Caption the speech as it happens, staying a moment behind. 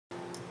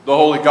The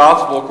Holy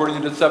Gospel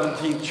according to the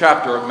 17th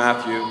chapter of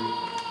Matthew.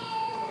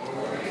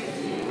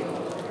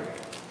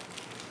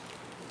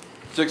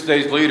 6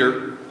 days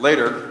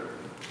later,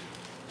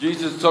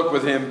 Jesus took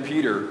with him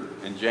Peter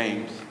and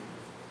James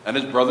and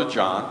his brother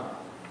John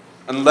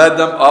and led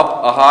them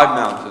up a high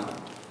mountain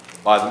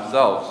by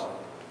themselves.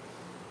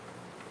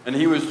 And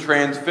he was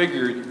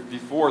transfigured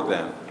before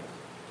them,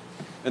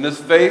 and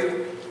his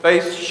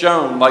face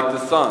shone like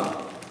the sun,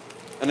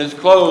 and his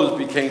clothes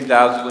became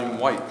dazzling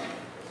white.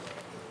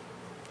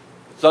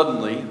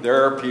 Suddenly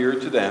there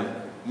appeared to them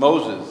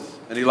Moses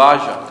and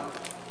Elijah,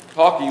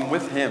 talking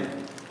with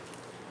him.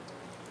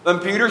 Then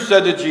Peter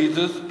said to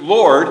Jesus,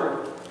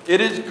 "Lord, it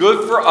is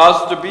good for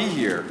us to be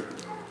here.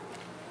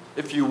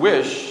 If you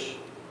wish,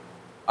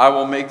 I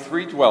will make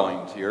 3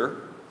 dwellings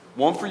here,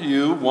 one for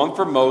you, one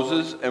for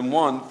Moses, and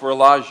one for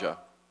Elijah."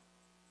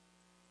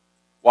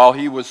 While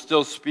he was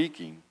still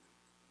speaking,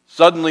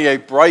 suddenly a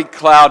bright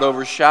cloud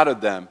overshadowed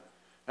them,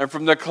 and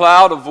from the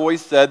cloud a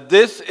voice said,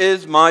 "This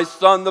is my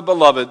Son, the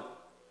Beloved,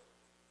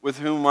 with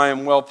whom I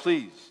am well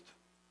pleased.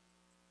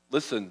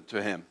 Listen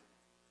to him."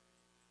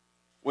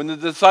 When the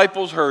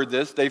disciples heard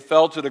this, they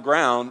fell to the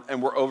ground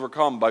and were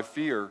overcome by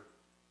fear.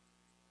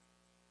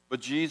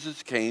 But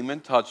Jesus came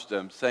and touched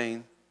them,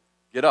 saying,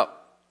 "Get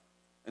up,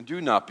 and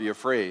do not be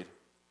afraid."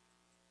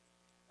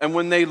 And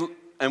when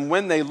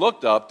they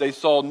looked up, they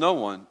saw no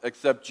one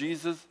except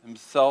Jesus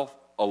himself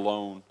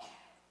alone.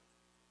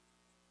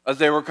 As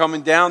they were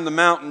coming down the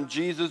mountain,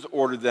 Jesus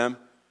ordered them,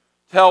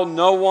 "Tell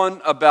no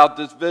one about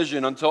this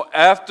vision until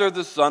after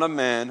the Son of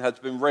Man has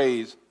been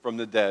raised from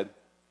the dead."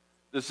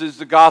 This is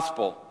the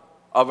gospel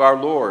of our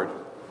Lord.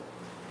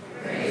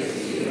 Praise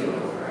to you,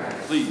 O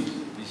Christ. Please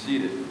be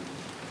seated.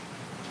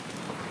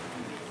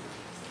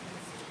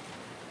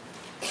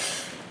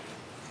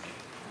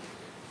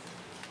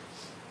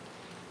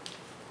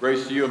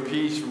 Grace to you and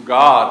peace from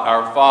God,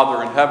 our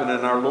Father in heaven,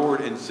 and our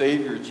Lord and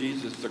Savior,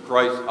 Jesus the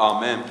Christ.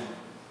 Amen.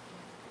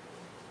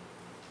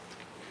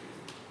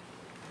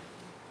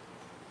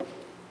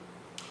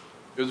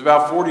 It was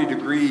about 40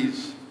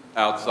 degrees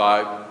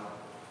outside.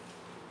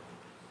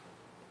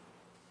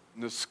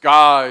 And the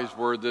skies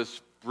were this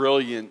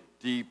brilliant,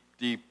 deep,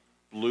 deep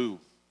blue.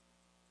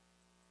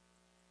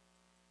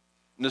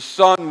 And the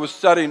sun was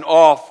setting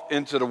off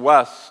into the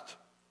west.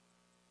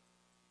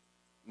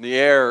 And the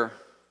air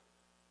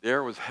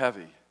was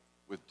heavy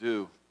with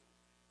dew.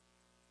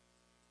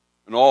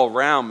 And all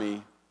around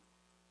me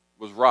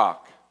was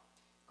rock,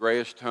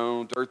 grayish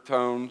tones, earth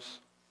tones.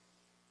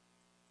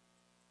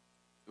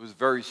 It was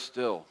very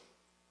still.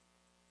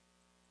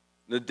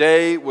 The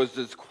day was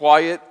as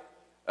quiet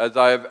as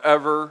I have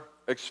ever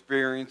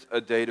experienced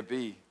a day to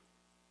be.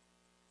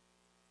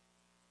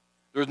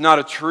 There was not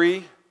a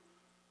tree,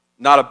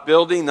 not a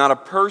building, not a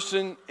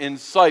person in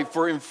sight,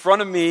 for in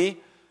front of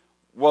me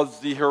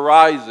was the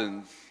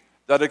horizons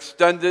that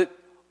extended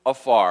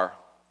afar.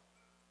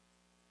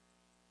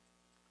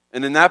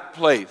 And in that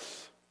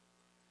place,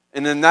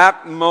 and in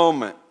that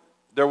moment,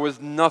 there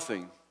was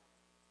nothing.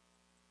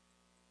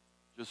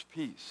 Just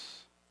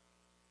peace,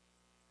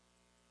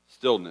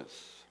 stillness,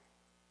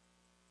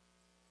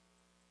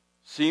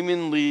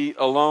 seemingly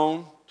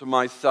alone to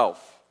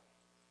myself.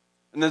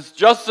 And it's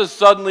just as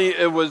suddenly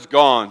it was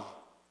gone.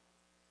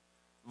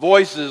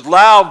 Voices,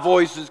 loud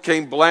voices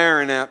came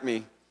blaring at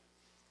me.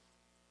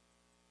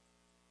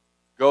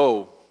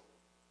 Go.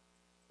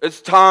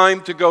 It's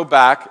time to go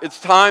back. It's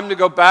time to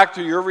go back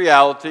to your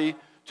reality,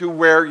 to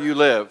where you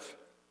live.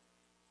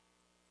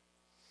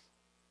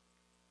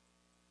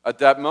 At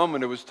that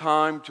moment, it was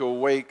time to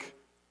awake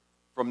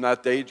from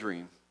that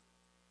daydream.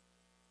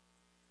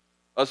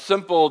 A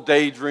simple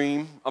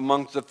daydream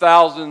amongst the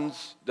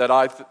thousands that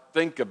I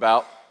think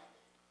about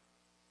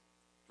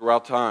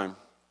throughout time.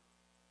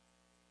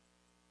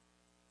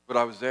 But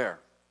I was there.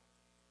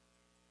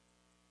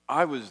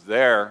 I was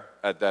there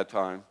at that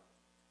time.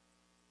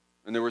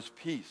 And there was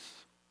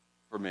peace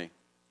for me.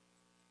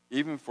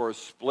 Even for a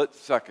split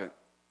second,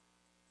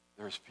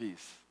 there was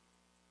peace.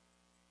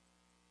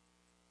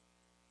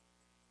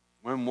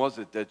 When was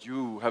it that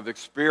you have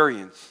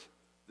experienced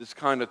this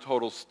kind of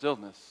total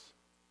stillness?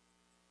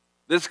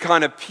 This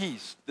kind of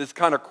peace, this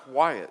kind of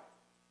quiet?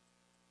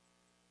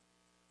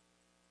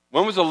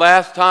 When was the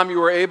last time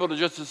you were able to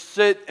just to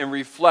sit and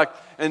reflect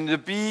and to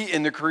be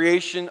in the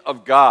creation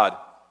of God?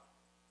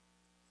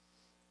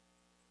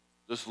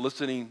 Just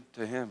listening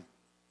to Him.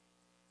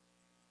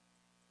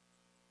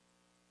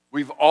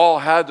 We've all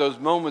had those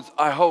moments,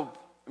 I hope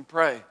and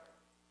pray.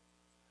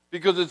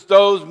 Because it's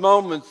those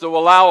moments that will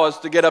allow us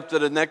to get up to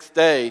the next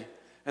day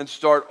and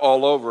start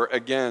all over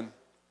again.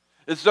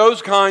 It's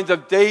those kinds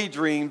of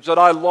daydreams that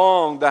I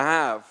long to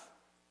have.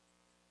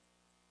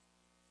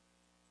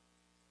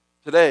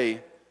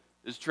 Today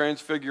is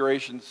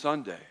Transfiguration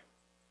Sunday.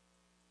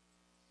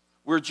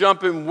 We're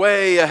jumping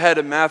way ahead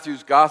of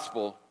Matthew's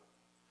Gospel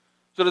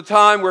to the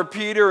time where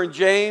Peter and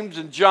James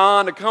and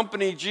John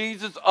accompanied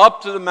Jesus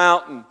up to the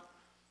mountain.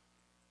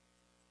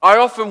 I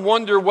often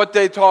wonder what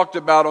they talked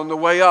about on the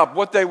way up,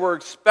 what they were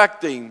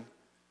expecting,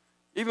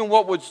 even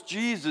what was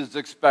Jesus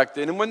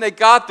expecting. And when they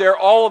got there,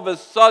 all of a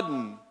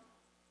sudden,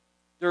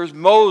 There's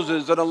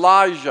Moses and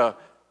Elijah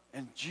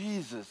and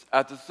Jesus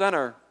at the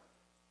center.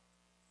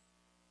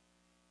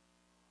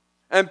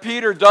 And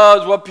Peter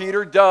does what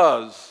Peter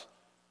does.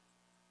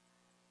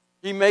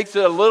 He makes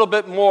it a little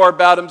bit more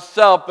about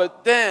himself,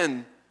 but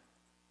then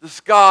the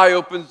sky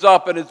opens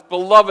up and his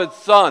beloved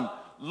Son,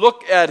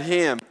 look at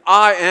him,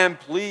 I am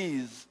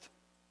pleased.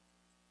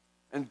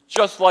 And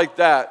just like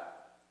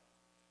that,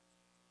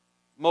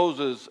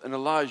 Moses and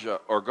Elijah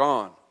are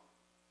gone.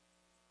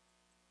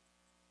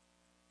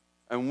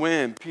 And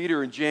when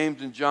Peter and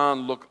James and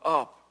John look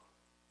up,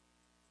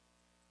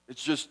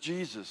 it's just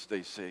Jesus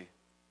they see.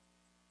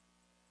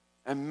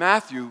 And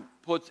Matthew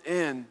puts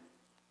in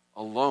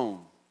alone,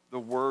 the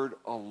word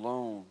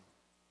alone.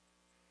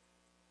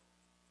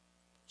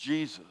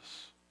 Jesus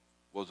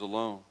was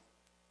alone.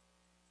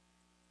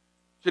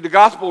 See, the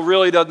gospel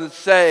really doesn't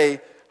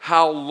say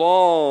how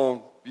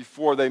long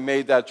before they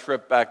made that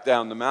trip back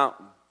down the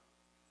mountain.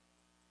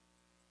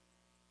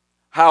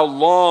 How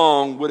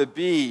long would it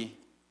be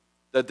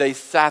that they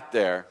sat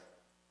there?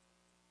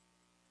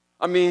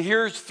 I mean,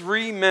 here's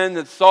three men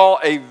that saw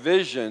a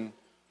vision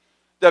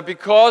that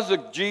because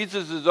of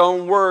Jesus'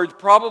 own words,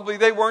 probably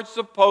they weren't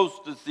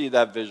supposed to see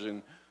that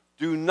vision.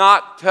 Do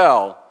not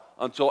tell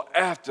until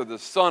after the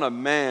Son of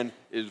Man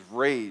is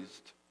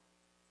raised.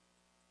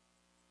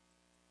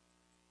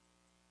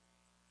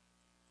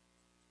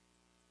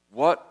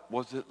 What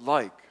was it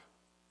like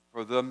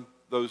for them,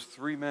 those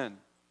three men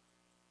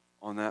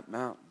on that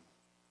mountain?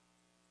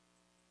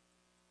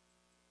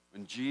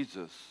 When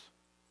Jesus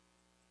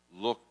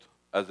looked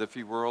as if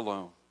he were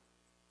alone.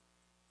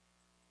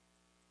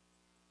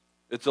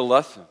 It's a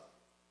lesson.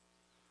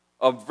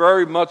 A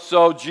very much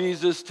so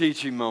Jesus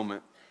teaching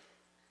moment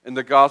in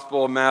the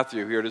Gospel of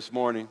Matthew here this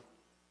morning.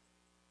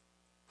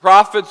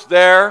 Prophets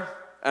there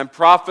and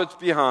prophets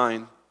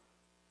behind.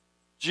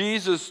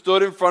 Jesus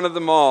stood in front of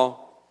them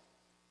all.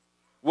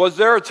 Was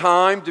there a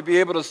time to be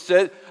able to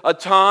sit, a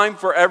time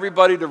for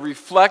everybody to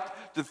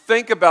reflect, to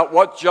think about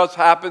what just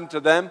happened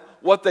to them,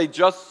 what they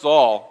just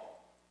saw?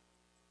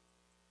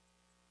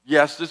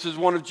 Yes, this is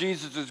one of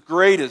Jesus'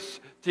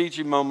 greatest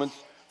teaching moments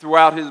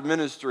throughout his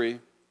ministry,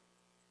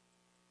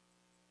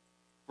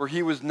 for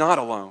he was not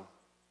alone.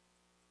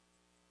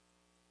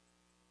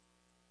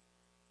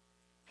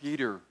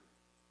 Peter,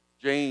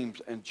 James,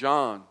 and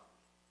John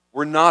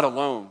were not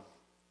alone.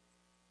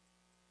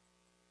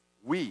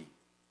 We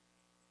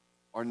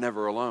are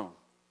never alone.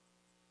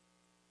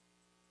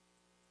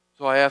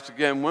 So I ask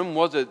again, when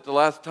was it the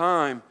last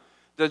time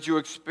that you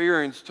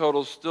experienced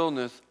total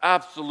stillness,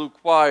 absolute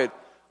quiet,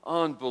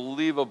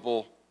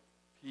 unbelievable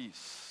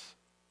peace?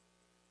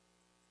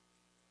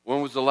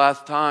 When was the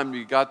last time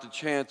you got the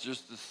chance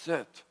just to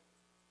sit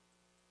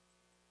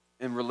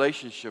in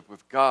relationship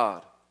with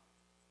God,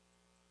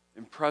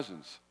 in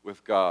presence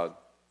with God?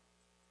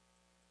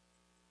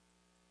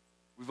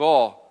 We've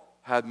all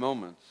had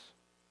moments.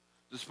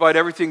 Despite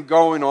everything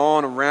going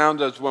on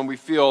around us, when we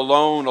feel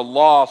alone or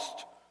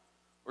lost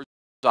or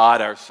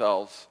beside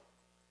ourselves.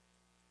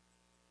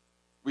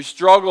 We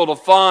struggle to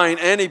find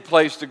any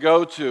place to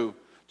go to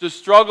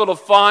struggle to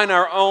find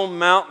our own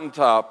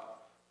mountaintop.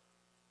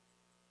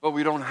 But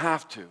we don't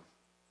have to.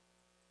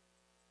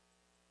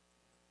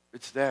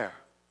 It's there.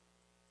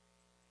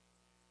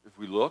 If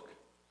we look,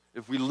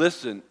 if we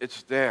listen,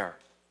 it's there.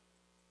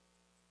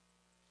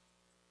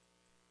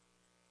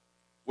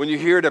 When you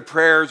hear that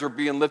prayers are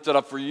being lifted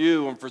up for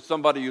you and for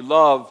somebody you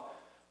love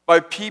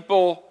by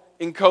people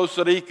in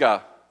Costa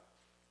Rica,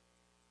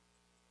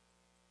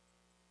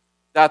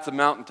 that's a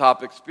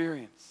mountaintop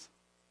experience.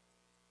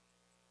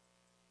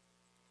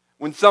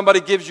 When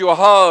somebody gives you a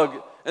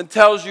hug and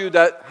tells you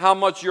that how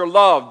much you're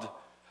loved,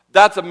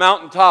 that's a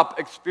mountaintop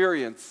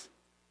experience.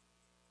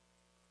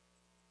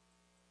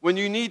 When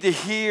you need to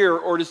hear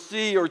or to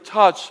see or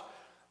touch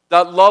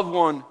that loved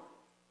one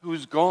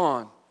who's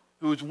gone,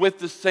 who's with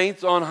the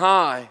saints on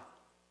high,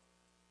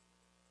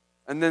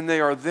 and then they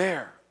are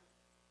there.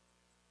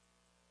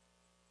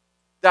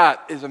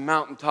 That is a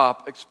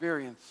mountaintop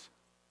experience.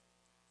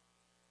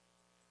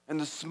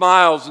 And the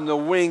smiles and the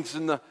winks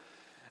and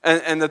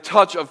the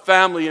touch of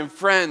family and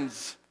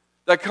friends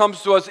that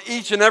comes to us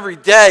each and every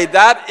day,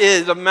 that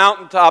is a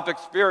mountaintop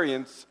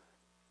experience.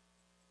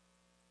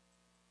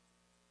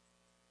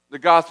 The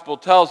gospel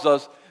tells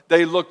us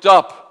they looked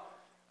up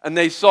and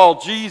they saw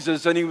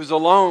Jesus and he was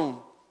alone.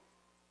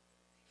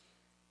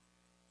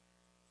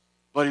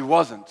 But he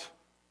wasn't.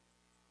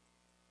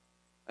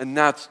 And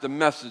that's the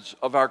message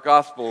of our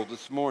gospel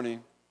this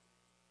morning.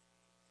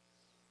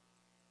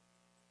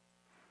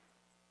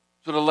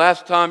 So the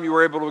last time you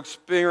were able to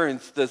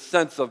experience this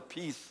sense of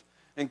peace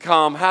and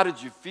calm, how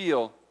did you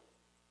feel?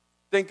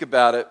 Think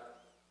about it.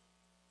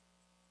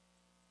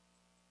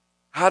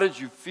 How did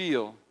you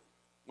feel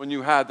when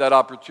you had that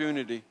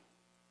opportunity?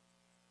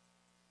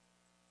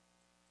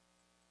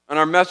 And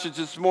our message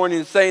this morning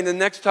is saying the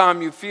next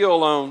time you feel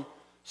alone,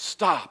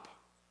 stop.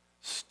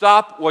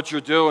 Stop what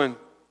you're doing.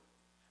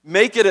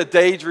 Make it a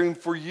daydream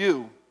for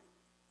you.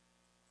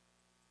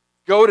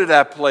 Go to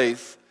that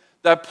place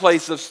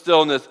of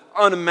stillness,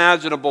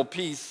 unimaginable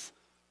peace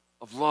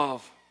of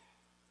love.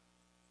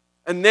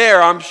 And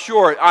there,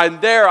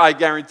 I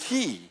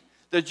guarantee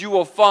that you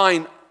will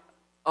find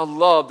a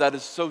love that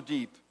is so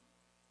deep,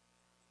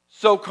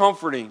 so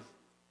comforting,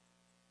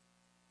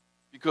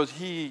 because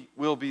He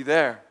will be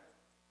there.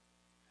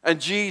 And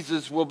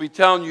Jesus will be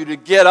telling you to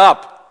get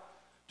up.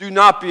 Do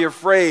not be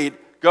afraid.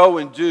 Go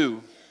and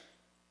do.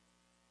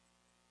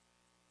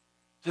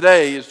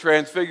 Today is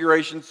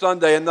Transfiguration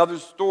Sunday, another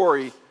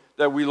story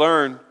that we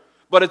learn,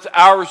 but it's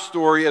our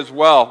story as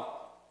well.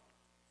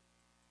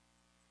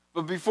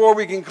 But before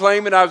we can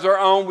claim it as our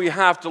own, we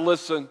have to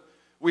listen.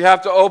 We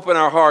have to open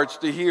our hearts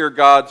to hear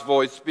God's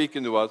voice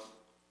speaking to us.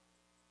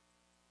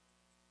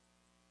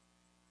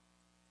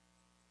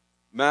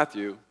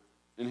 Matthew,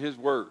 in his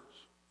words,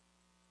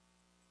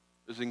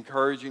 is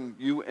encouraging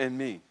you and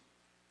me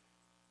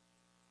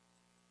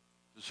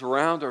to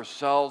surround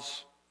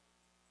ourselves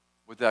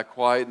with that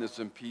quietness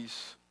and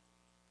peace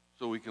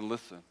so we can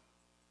listen.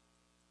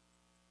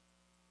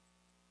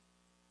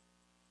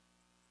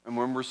 And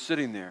when we're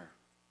sitting there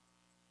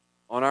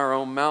on our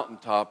own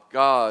mountaintop,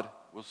 God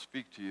will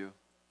speak to you.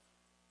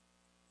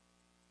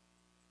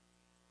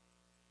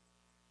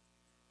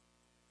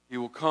 He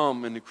will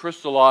come and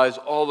crystallize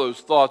all those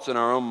thoughts in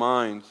our own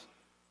minds,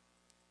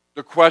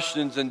 the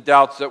questions and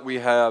doubts that we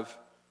have,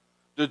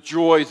 the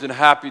joys and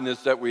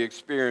happiness that we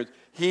experience.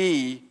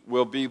 He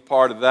will be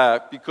part of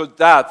that because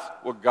that's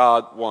what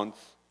God wants.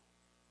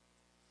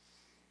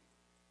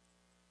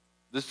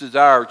 This is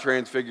our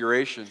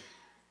transfiguration.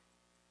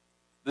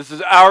 This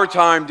is our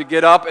time to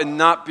get up and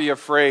not be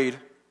afraid,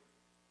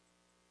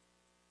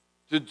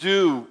 to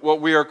do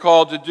what we are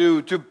called to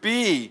do, to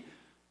be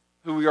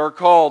who we are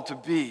called to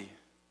be.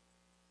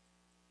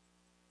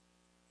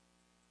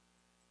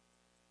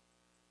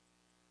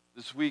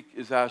 This week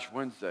is Ash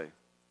Wednesday,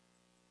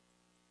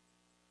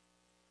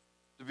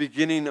 the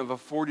beginning of a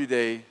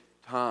 40-day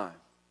time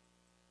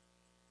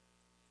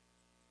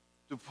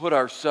to put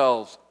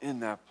ourselves in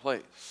that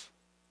place,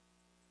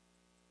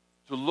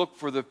 to look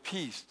for the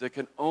peace that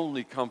can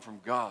only come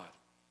from God.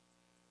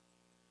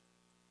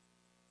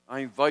 I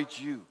invite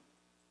you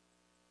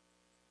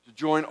to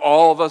join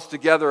all of us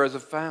together as a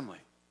family,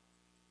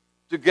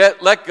 to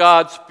let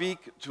God speak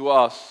to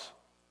us,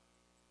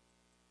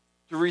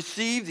 to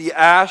receive the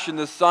ash and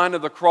the sign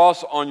of the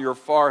cross on your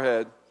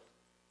forehead.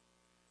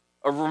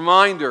 A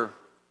reminder,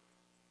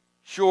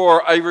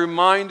 a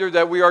reminder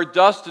that we are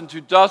dust, and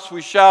to dust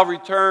we shall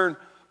return,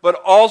 but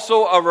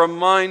also a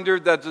reminder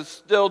that the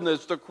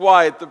stillness, the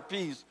quiet, the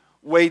peace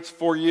waits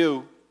for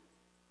you.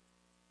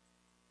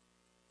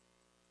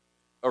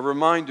 A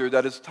reminder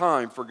that it's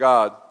time for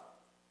God.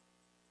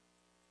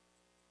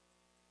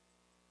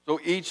 So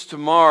each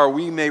tomorrow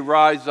we may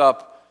rise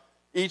up.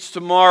 Each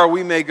tomorrow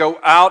we may go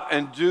out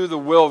and do the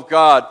will of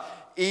God.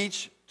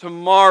 Each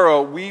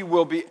tomorrow we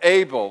will be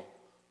able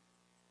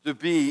to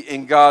be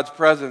in God's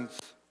presence.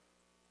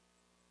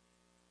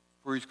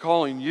 For He's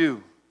calling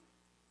you,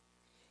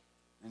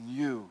 and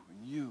you,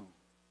 and you,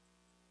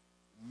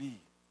 and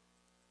me.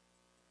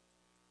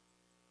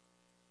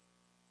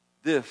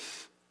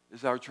 This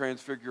is our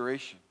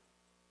transfiguration.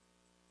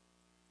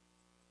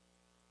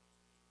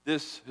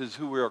 This is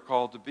who we are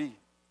called to be.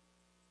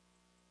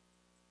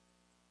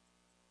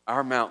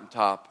 Our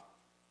mountaintop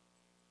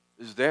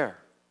is there.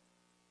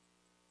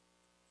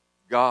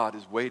 God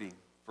is waiting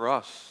for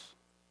us.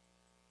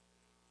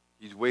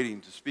 He's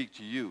waiting to speak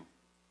to you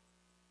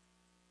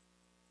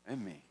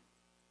and me.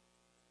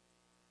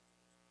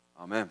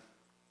 Amen.